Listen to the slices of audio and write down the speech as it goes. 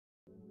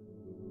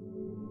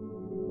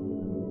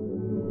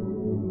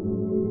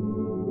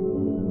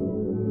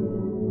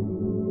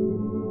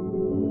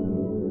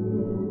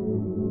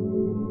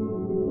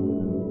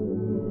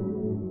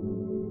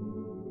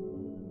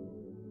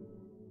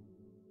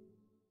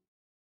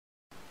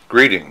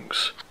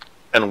Greetings,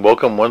 and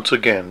welcome once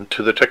again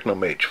to the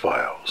Technomage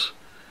files.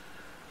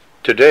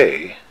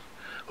 Today,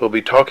 we'll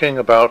be talking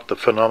about the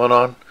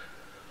phenomenon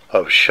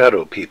of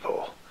shadow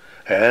people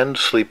and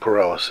sleep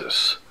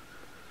paralysis.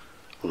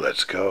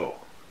 Let's go.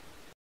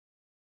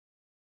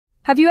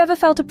 Have you ever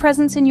felt a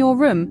presence in your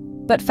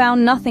room, but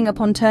found nothing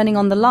upon turning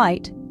on the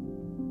light?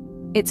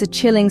 It's a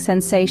chilling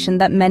sensation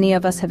that many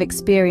of us have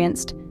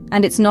experienced,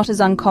 and it's not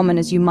as uncommon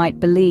as you might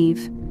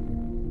believe.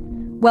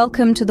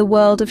 Welcome to the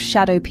world of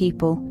shadow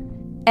people,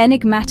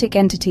 enigmatic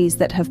entities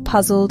that have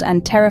puzzled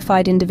and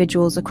terrified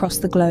individuals across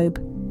the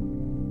globe.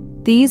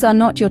 These are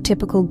not your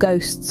typical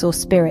ghosts or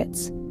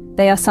spirits.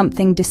 They are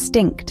something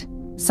distinct,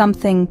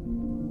 something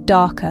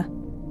darker.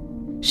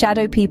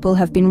 Shadow people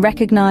have been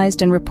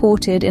recognized and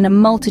reported in a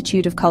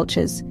multitude of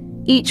cultures,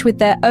 each with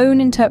their own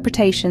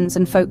interpretations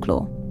and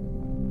folklore.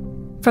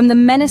 From the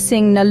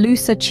menacing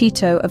Nalusa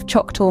Cheeto of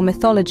Choctaw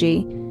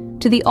mythology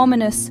to the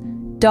ominous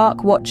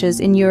Dark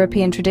Watchers in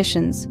European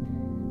traditions,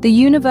 the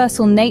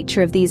universal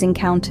nature of these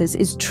encounters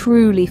is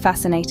truly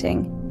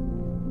fascinating.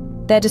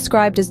 They're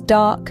described as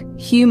dark,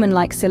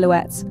 human-like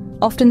silhouettes,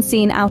 often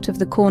seen out of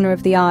the corner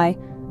of the eye,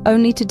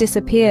 only to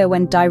disappear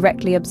when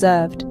directly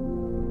observed.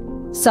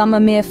 Some are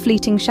mere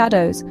fleeting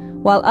shadows,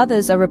 while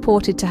others are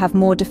reported to have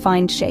more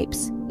defined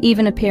shapes,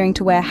 even appearing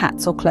to wear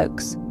hats or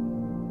cloaks.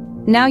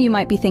 Now you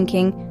might be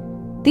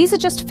thinking, these are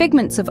just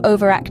figments of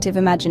overactive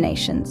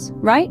imaginations,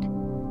 right?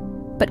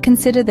 But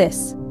consider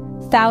this.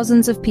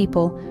 Thousands of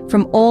people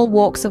from all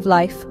walks of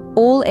life,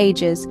 all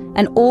ages,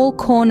 and all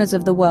corners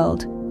of the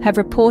world have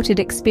reported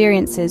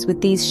experiences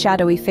with these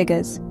shadowy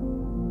figures.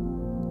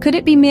 Could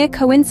it be mere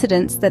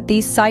coincidence that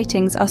these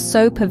sightings are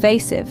so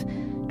pervasive,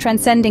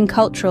 transcending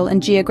cultural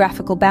and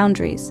geographical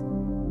boundaries?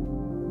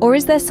 Or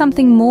is there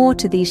something more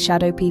to these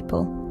shadow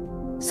people?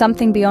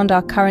 Something beyond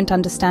our current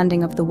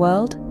understanding of the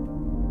world?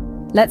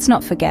 Let's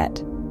not forget,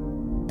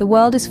 the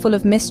world is full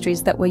of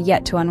mysteries that we're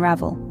yet to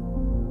unravel.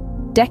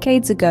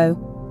 Decades ago,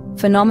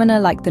 phenomena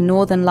like the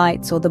northern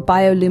lights or the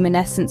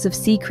bioluminescence of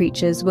sea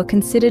creatures were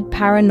considered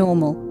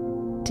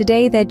paranormal.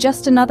 Today, they're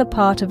just another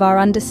part of our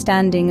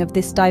understanding of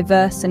this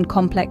diverse and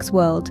complex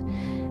world.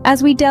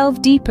 As we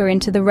delve deeper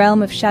into the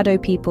realm of shadow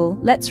people,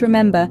 let's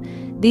remember,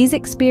 these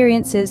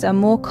experiences are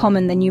more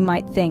common than you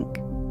might think.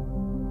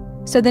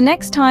 So the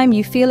next time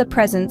you feel a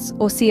presence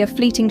or see a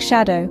fleeting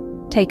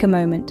shadow, take a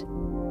moment.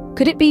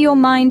 Could it be your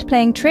mind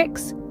playing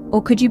tricks,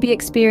 or could you be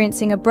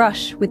experiencing a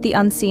brush with the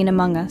unseen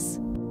among us?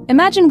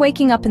 Imagine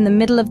waking up in the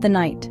middle of the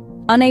night,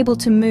 unable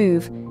to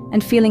move,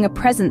 and feeling a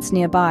presence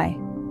nearby.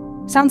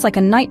 Sounds like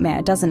a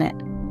nightmare, doesn't it?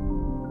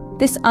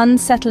 This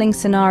unsettling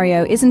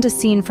scenario isn't a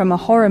scene from a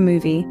horror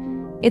movie,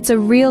 it's a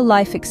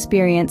real-life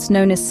experience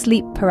known as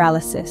sleep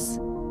paralysis,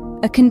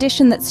 a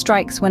condition that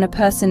strikes when a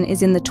person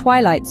is in the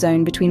twilight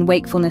zone between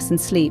wakefulness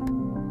and sleep.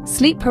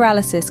 Sleep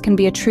paralysis can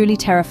be a truly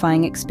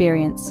terrifying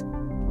experience.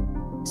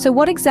 So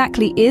what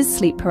exactly is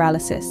sleep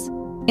paralysis?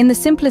 In the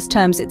simplest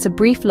terms, it's a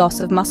brief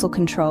loss of muscle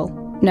control,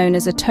 known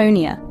as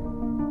atonia,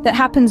 that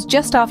happens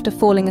just after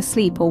falling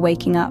asleep or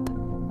waking up.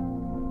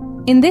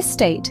 In this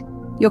state,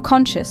 you're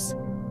conscious,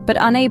 but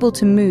unable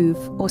to move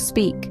or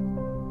speak.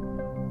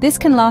 This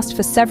can last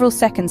for several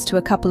seconds to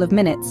a couple of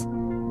minutes,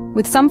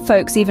 with some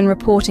folks even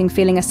reporting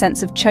feeling a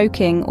sense of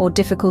choking or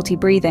difficulty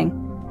breathing.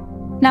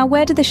 Now,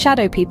 where do the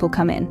shadow people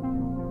come in?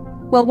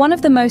 Well, one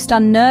of the most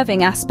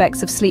unnerving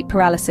aspects of sleep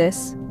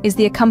paralysis is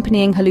the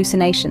accompanying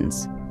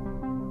hallucinations.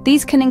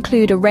 These can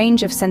include a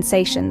range of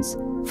sensations,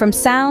 from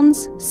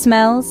sounds,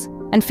 smells,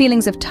 and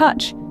feelings of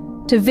touch,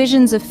 to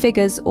visions of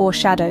figures or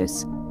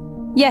shadows.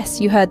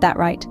 Yes, you heard that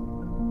right.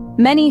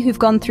 Many who've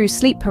gone through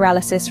sleep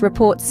paralysis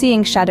report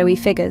seeing shadowy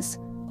figures,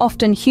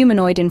 often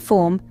humanoid in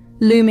form,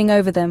 looming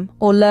over them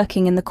or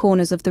lurking in the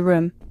corners of the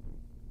room.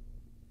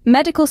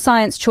 Medical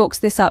science chalks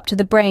this up to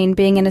the brain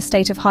being in a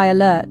state of high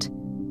alert.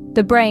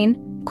 The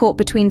brain, caught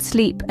between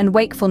sleep and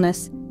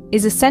wakefulness,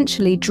 is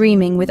essentially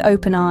dreaming with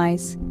open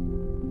eyes.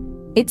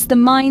 It's the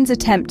mind's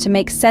attempt to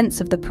make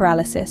sense of the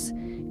paralysis,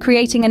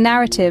 creating a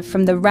narrative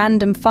from the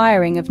random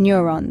firing of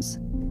neurons.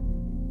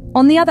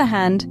 On the other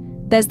hand,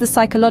 there's the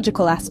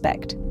psychological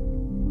aspect.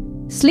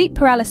 Sleep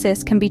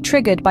paralysis can be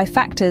triggered by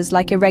factors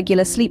like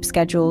irregular sleep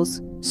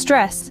schedules,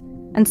 stress,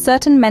 and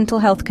certain mental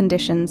health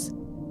conditions.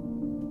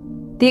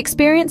 The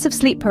experience of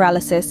sleep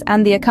paralysis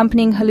and the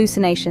accompanying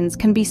hallucinations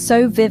can be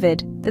so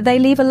vivid that they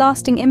leave a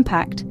lasting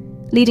impact,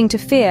 leading to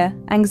fear,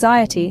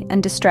 anxiety,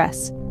 and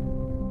distress.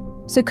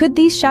 So could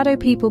these shadow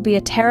people be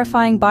a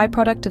terrifying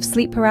byproduct of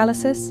sleep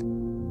paralysis?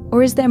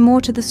 Or is there more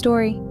to the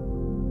story?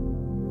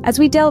 As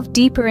we delve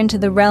deeper into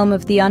the realm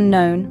of the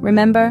unknown,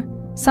 remember,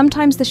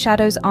 sometimes the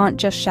shadows aren't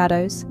just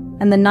shadows,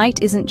 and the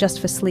night isn't just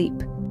for sleep.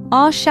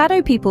 Are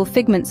shadow people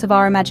figments of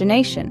our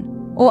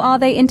imagination, or are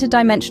they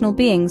interdimensional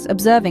beings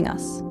observing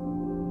us?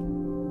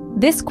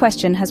 This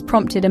question has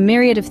prompted a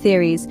myriad of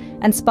theories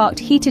and sparked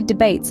heated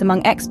debates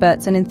among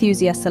experts and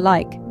enthusiasts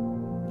alike.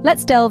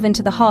 Let's delve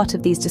into the heart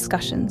of these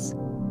discussions.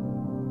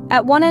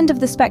 At one end of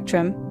the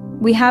spectrum,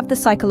 we have the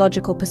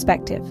psychological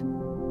perspective.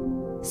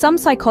 Some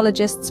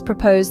psychologists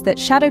propose that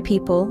shadow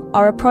people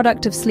are a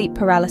product of sleep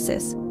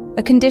paralysis,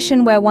 a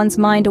condition where one's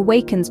mind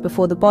awakens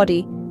before the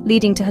body,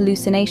 leading to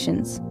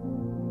hallucinations.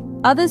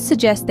 Others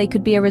suggest they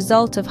could be a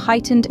result of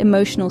heightened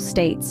emotional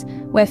states,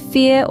 where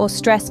fear or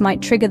stress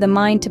might trigger the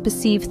mind to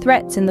perceive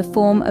threats in the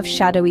form of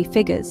shadowy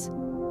figures.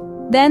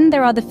 Then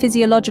there are the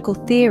physiological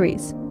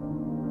theories.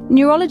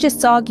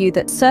 Neurologists argue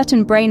that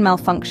certain brain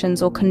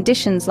malfunctions or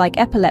conditions like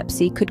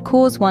epilepsy could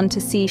cause one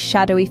to see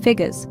shadowy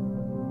figures.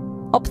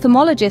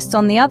 Ophthalmologists,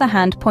 on the other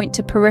hand, point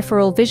to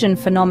peripheral vision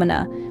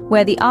phenomena,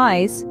 where the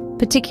eyes,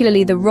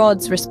 particularly the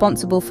rods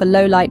responsible for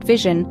low-light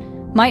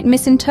vision, might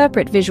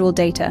misinterpret visual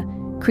data,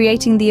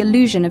 creating the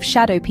illusion of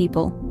shadow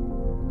people.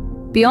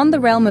 Beyond the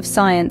realm of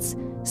science,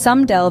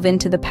 some delve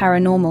into the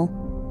paranormal.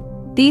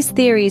 These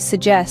theories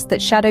suggest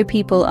that shadow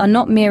people are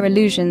not mere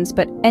illusions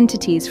but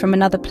entities from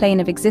another plane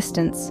of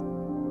existence.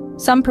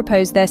 Some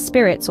propose they're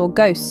spirits or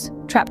ghosts,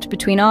 trapped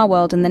between our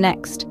world and the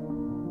next.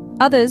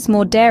 Others,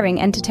 more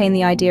daring, entertain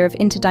the idea of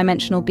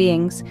interdimensional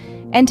beings,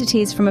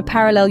 entities from a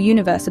parallel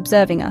universe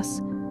observing us,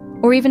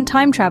 or even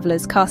time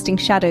travelers casting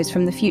shadows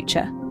from the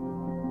future.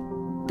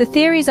 The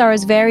theories are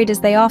as varied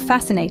as they are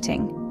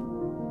fascinating.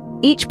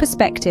 Each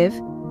perspective,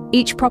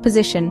 each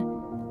proposition,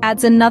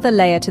 adds another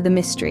layer to the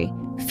mystery,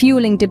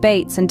 fueling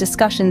debates and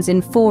discussions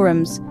in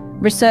forums,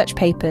 research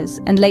papers,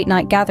 and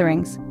late-night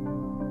gatherings.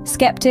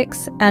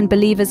 Skeptics and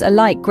believers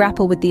alike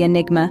grapple with the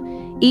enigma,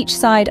 each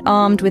side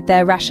armed with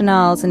their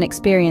rationales and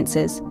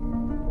experiences.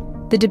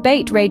 The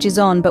debate rages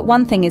on, but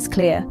one thing is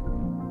clear.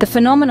 The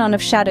phenomenon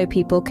of shadow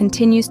people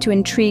continues to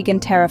intrigue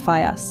and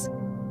terrify us.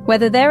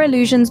 Whether they're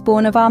illusions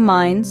born of our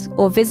minds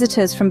or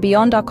visitors from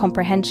beyond our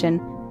comprehension,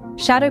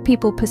 shadow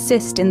people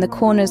persist in the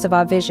corners of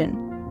our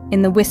vision,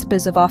 in the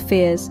whispers of our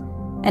fears,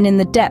 and in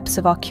the depths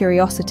of our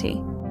curiosity.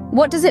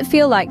 What does it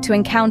feel like to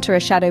encounter a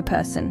shadow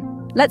person?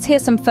 Let's hear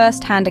some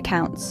first-hand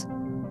accounts.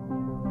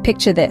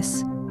 Picture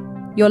this.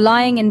 You're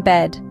lying in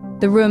bed,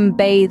 the room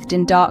bathed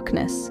in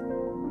darkness.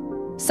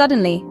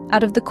 Suddenly,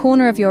 out of the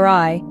corner of your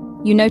eye,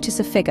 you notice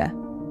a figure.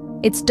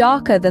 It's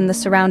darker than the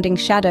surrounding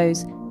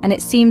shadows, and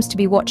it seems to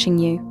be watching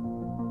you.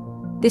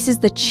 This is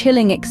the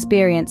chilling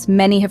experience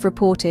many have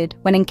reported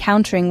when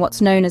encountering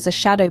what's known as a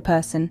shadow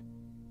person.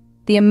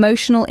 The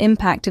emotional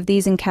impact of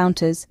these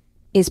encounters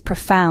is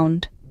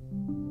profound.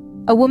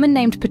 A woman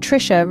named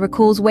Patricia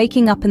recalls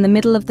waking up in the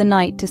middle of the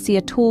night to see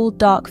a tall,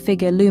 dark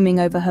figure looming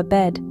over her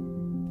bed.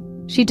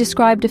 She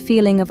described a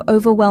feeling of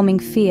overwhelming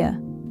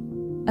fear,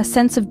 a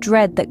sense of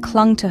dread that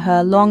clung to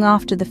her long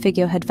after the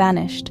figure had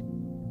vanished.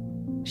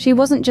 She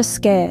wasn't just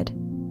scared,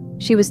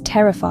 she was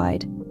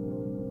terrified.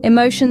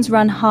 Emotions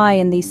run high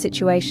in these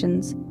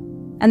situations,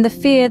 and the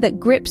fear that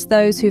grips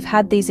those who've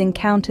had these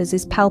encounters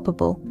is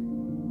palpable.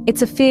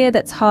 It's a fear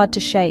that's hard to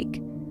shake,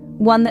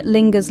 one that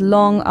lingers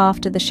long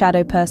after the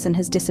shadow person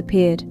has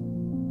disappeared.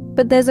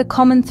 But there's a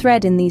common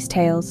thread in these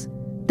tales,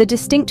 the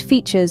distinct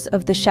features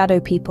of the shadow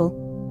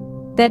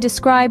people. They're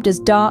described as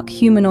dark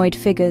humanoid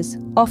figures,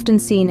 often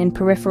seen in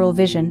peripheral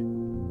vision.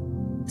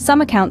 Some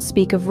accounts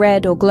speak of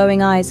red or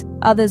glowing eyes,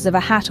 others of a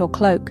hat or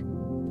cloak.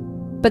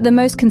 But the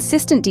most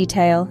consistent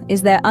detail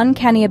is their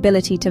uncanny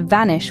ability to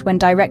vanish when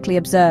directly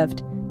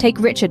observed. Take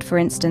Richard, for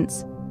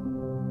instance.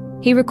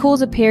 He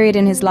recalls a period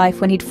in his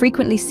life when he'd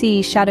frequently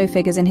see shadow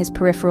figures in his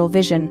peripheral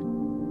vision.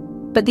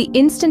 But the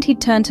instant he'd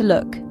turn to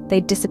look,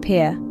 they'd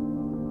disappear.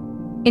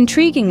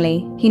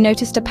 Intriguingly, he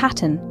noticed a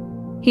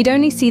pattern. He'd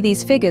only see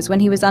these figures when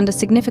he was under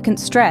significant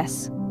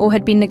stress or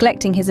had been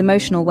neglecting his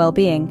emotional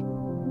well-being.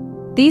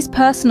 These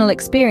personal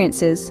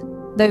experiences,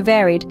 though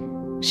varied,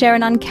 share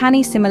an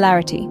uncanny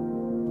similarity.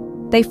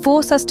 They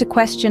force us to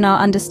question our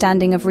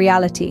understanding of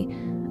reality,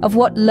 of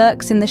what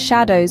lurks in the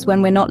shadows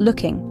when we're not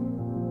looking.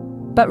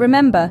 But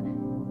remember,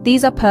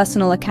 these are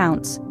personal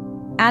accounts,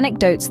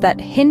 anecdotes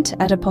that hint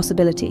at a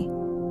possibility.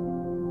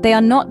 They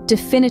are not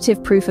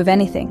definitive proof of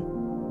anything.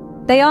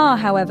 They are,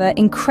 however,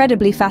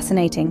 incredibly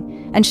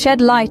fascinating and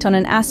shed light on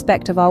an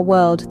aspect of our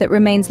world that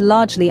remains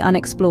largely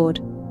unexplored.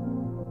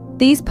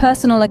 These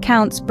personal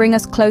accounts bring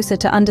us closer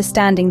to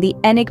understanding the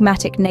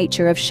enigmatic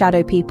nature of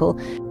shadow people.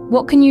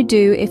 What can you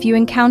do if you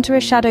encounter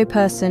a shadow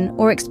person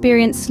or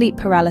experience sleep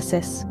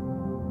paralysis?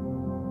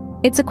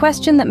 It's a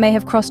question that may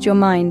have crossed your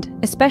mind,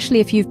 especially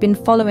if you've been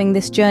following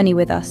this journey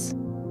with us.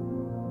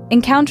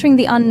 Encountering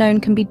the unknown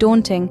can be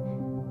daunting,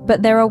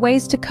 but there are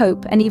ways to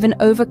cope and even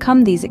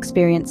overcome these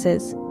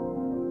experiences.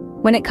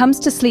 When it comes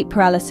to sleep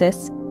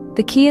paralysis,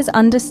 the key is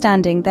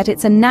understanding that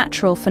it's a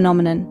natural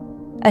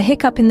phenomenon, a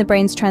hiccup in the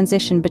brain's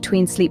transition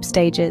between sleep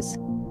stages.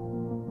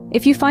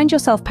 If you find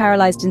yourself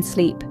paralyzed in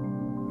sleep,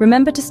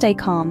 remember to stay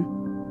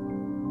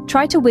calm.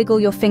 Try to wiggle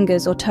your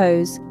fingers or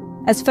toes,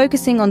 as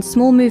focusing on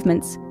small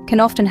movements can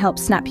often help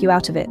snap you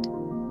out of it.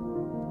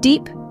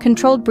 Deep,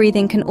 controlled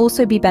breathing can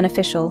also be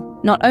beneficial,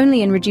 not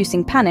only in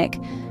reducing panic,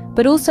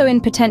 but also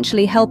in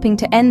potentially helping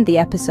to end the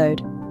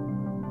episode.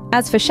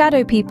 As for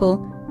shadow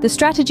people, the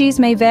strategies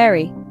may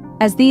vary,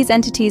 as these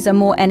entities are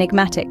more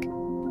enigmatic.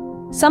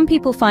 Some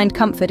people find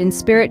comfort in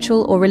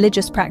spiritual or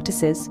religious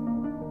practices.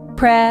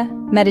 Prayer,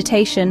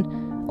 meditation,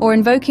 or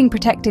invoking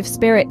protective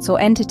spirits or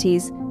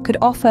entities could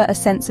offer a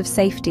sense of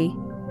safety.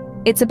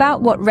 It's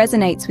about what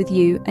resonates with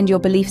you and your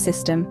belief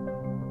system.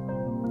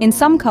 In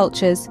some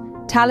cultures,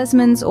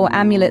 talismans or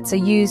amulets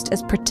are used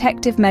as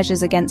protective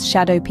measures against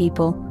shadow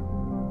people.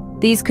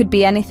 These could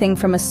be anything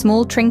from a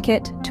small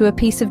trinket to a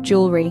piece of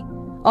jewelry,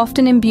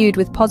 often imbued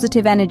with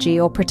positive energy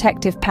or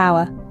protective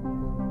power.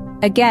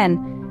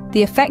 Again,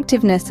 the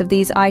effectiveness of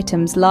these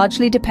items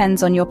largely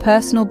depends on your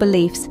personal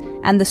beliefs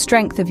and the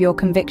strength of your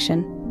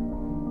conviction.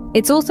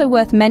 It's also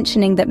worth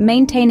mentioning that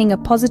maintaining a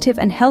positive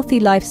and healthy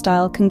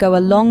lifestyle can go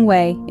a long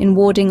way in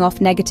warding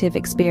off negative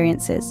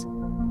experiences.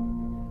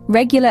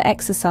 Regular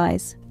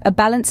exercise, a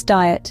balanced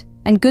diet,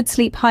 and good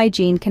sleep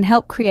hygiene can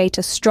help create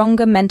a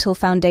stronger mental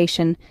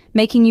foundation,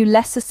 making you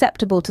less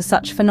susceptible to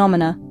such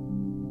phenomena.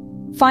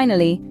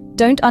 Finally,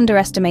 don't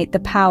underestimate the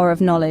power of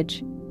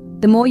knowledge.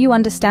 The more you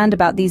understand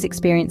about these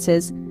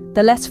experiences,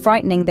 the less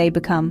frightening they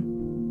become.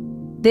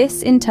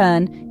 This, in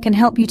turn, can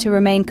help you to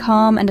remain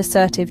calm and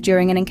assertive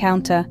during an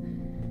encounter.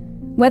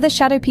 Whether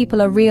shadow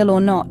people are real or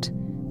not,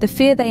 the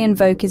fear they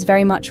invoke is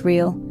very much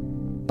real.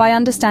 By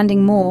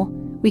understanding more,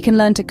 we can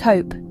learn to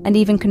cope and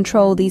even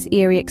control these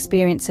eerie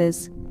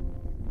experiences.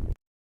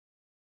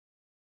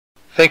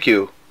 Thank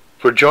you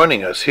for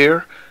joining us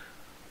here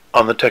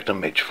on the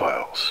Technomage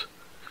Files.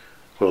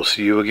 We'll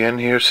see you again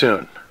here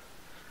soon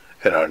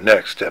in our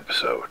next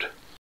episode.